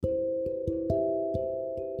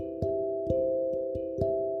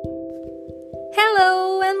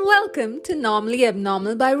Hello and welcome to Normally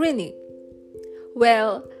Abnormal by Rini.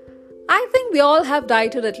 Well, I think we all have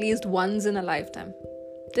dieted at least once in a lifetime.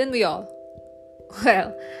 Didn't we all?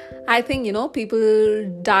 Well, I think,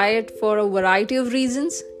 people diet for a variety of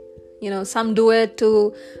reasons. Some do it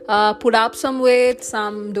to put up some weight,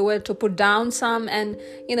 some do it to put down some, and,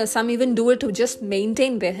 some even do it to just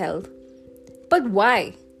maintain their health. But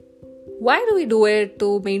why? Why do we do it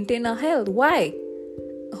to maintain our health? Why?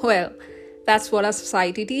 Well, that's what our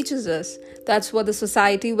society teaches us. That's what the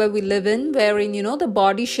society where we live in, wherein, the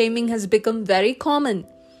body shaming has become very common.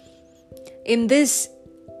 In this,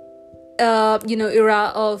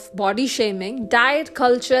 era of body shaming, diet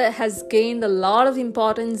culture has gained a lot of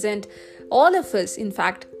importance, and all of us, in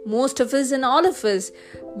fact, most of us and all of us,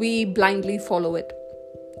 we blindly follow it.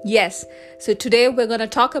 Yes, so today we're going to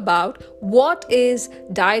talk about what is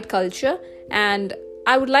diet culture, and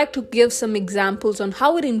I would like to give some examples on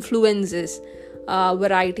how it influences a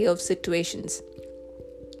variety of situations.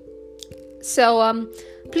 So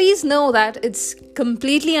please know that it's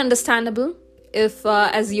completely understandable if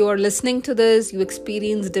as you are listening to this, you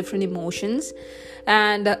experience different emotions,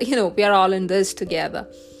 and we are all in this together.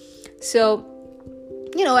 So,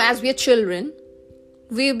 as we are children,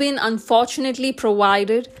 we've been unfortunately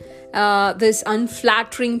provided this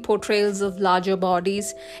unflattering portrayals of larger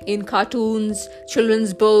bodies in cartoons,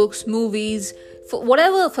 children's books, movies, for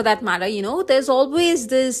that matter. There's always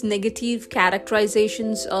this negative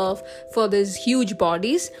characterizations for these huge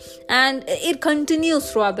bodies, and it continues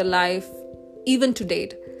throughout the life, even to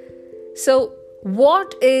date. So,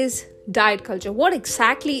 what is diet culture? What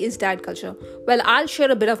exactly is diet culture? Well, I'll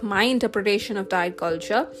share a bit of my interpretation of diet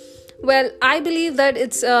culture. Well, I believe that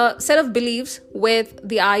it's a set of beliefs with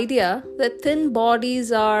the idea that thin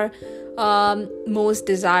bodies are most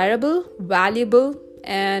desirable, valuable,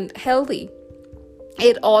 and healthy.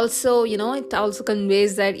 It also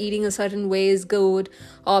conveys that eating a certain way is good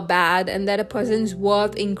or bad, and that a person's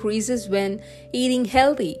worth increases when eating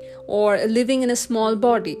healthy or living in a small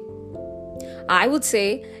body. I would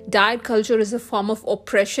say diet culture is a form of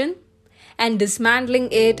oppression, and dismantling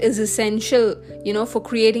it is essential, for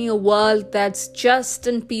creating a world that's just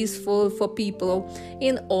and peaceful for people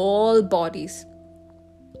in all bodies.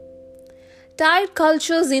 Diet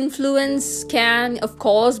culture's influence can, of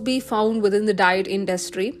course, be found within the diet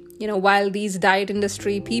industry. While these diet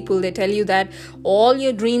industry people, they tell you that all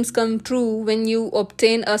your dreams come true when you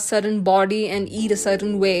obtain a certain body and eat a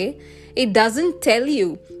certain way, it doesn't tell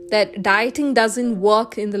you that dieting doesn't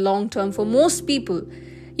work in the long term for most people.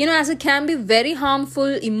 As it can be very harmful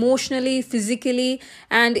emotionally, physically,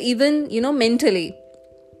 and even, mentally.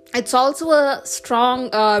 It's also a strong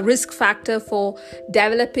risk factor for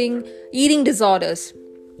developing eating disorders.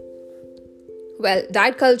 Well,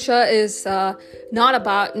 diet culture is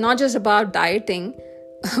not just about dieting.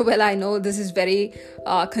 Well, I know this is very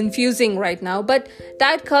confusing right now, but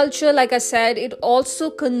diet culture, like I said, it also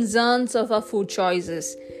concerns of our food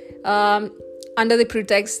choices. Under the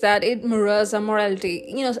pretext that it mirrors our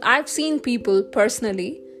morality. I've seen people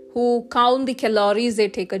personally who count the calories they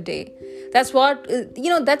take a day. That's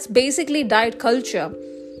that's basically diet culture.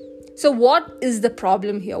 So what is the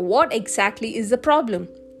problem here? What exactly is the problem?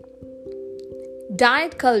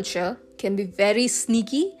 Diet culture can be very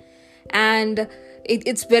sneaky, and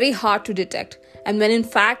it's very hard to detect. And when in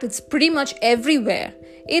fact it's pretty much everywhere.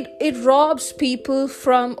 It robs people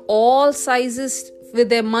from all sizes with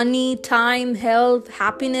their money, time, health,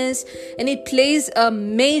 happiness, and it plays a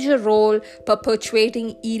major role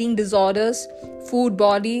perpetuating eating disorders, food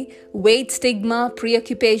body, weight stigma,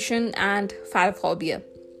 preoccupation, and fatphobia.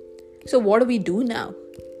 So what do we do now?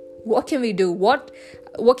 What can we do? What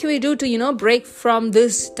can we do to, break from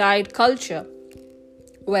this diet culture?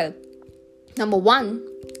 Well, number one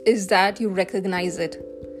is that you recognize it.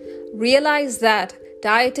 Realize that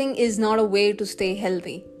dieting is not a way to stay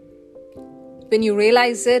healthy. When you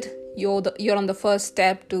realize it, you're on the first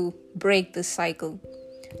step to break this cycle.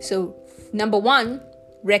 So, number one,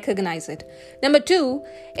 recognize it. Number two,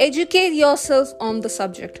 educate yourself on the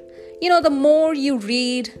subject. The more you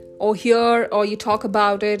read or hear or you talk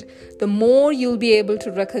about it, the more you'll be able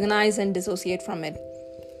to recognize and dissociate from it.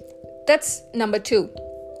 That's number two.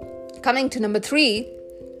 Coming to number three,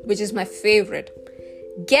 which is my favorite.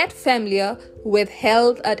 Get familiar with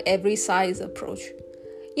health at every size approach.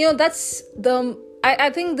 I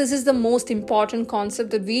think this is the most important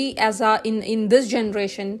concept that we in this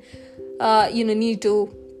generation, need to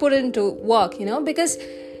put into work, because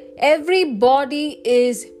every body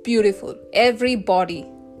is beautiful. Every body.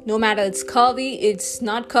 No matter it's curvy, it's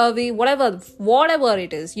not curvy, whatever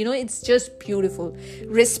it is, it's just beautiful.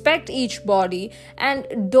 Respect each body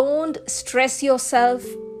and don't stress yourself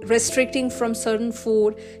restricting from certain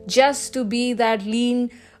food just to be that lean,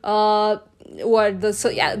 the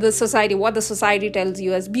society tells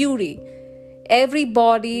you as beauty. Every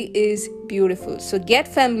body is beautiful. So get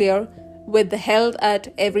familiar with the health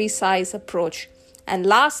at every size approach. And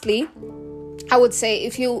lastly, I would say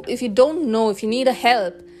if you don't know, if you need a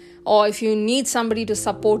help, or if you need somebody to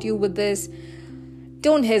support you with this,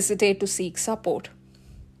 don't hesitate to seek support.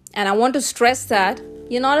 And I want to stress that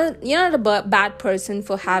you're not a bad person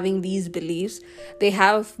for having these beliefs. They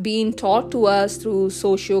have been taught to us through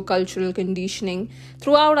socio-cultural conditioning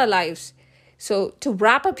throughout our lives. So to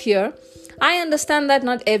wrap up here, I understand that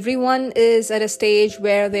not everyone is at a stage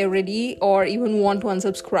where they're ready or even want to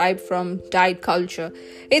unsubscribe from diet culture.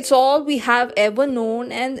 It's all we have ever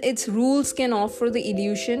known, and its rules can offer the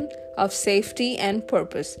illusion of safety and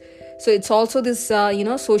purpose. So it's also this,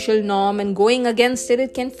 social norm, and going against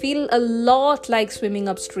it can feel a lot like swimming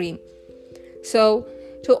upstream. So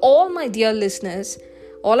to all my dear listeners,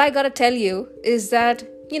 all I gotta tell you is that,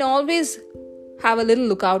 always have a little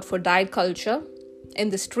lookout for diet culture in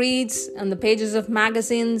the streets, on the pages of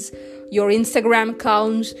magazines, your Instagram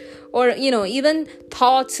accounts, or, even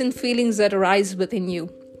thoughts and feelings that arise within you.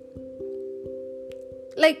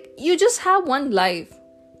 Like, you just have one life.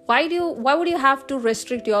 Why would you have to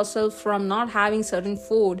restrict yourself from not having certain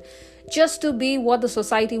food just to be what the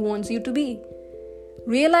society wants you to be?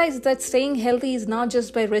 Realize that staying healthy is not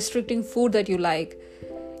just by restricting food that you like.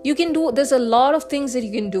 There's a lot of things that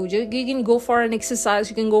you can do. You can go for an exercise,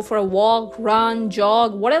 you can go for a walk, run,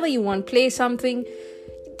 jog, whatever you want, play something.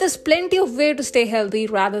 There's plenty of way to stay healthy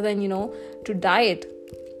rather than, to diet.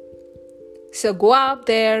 So go out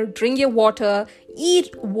there, drink your water,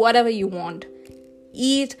 eat whatever you want.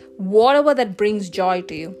 Eat whatever that brings joy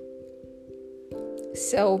to you.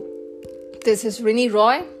 So this is Rini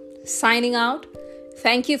Roy signing out.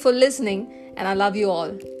 Thank you for listening, and I love you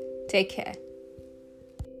all. Take care.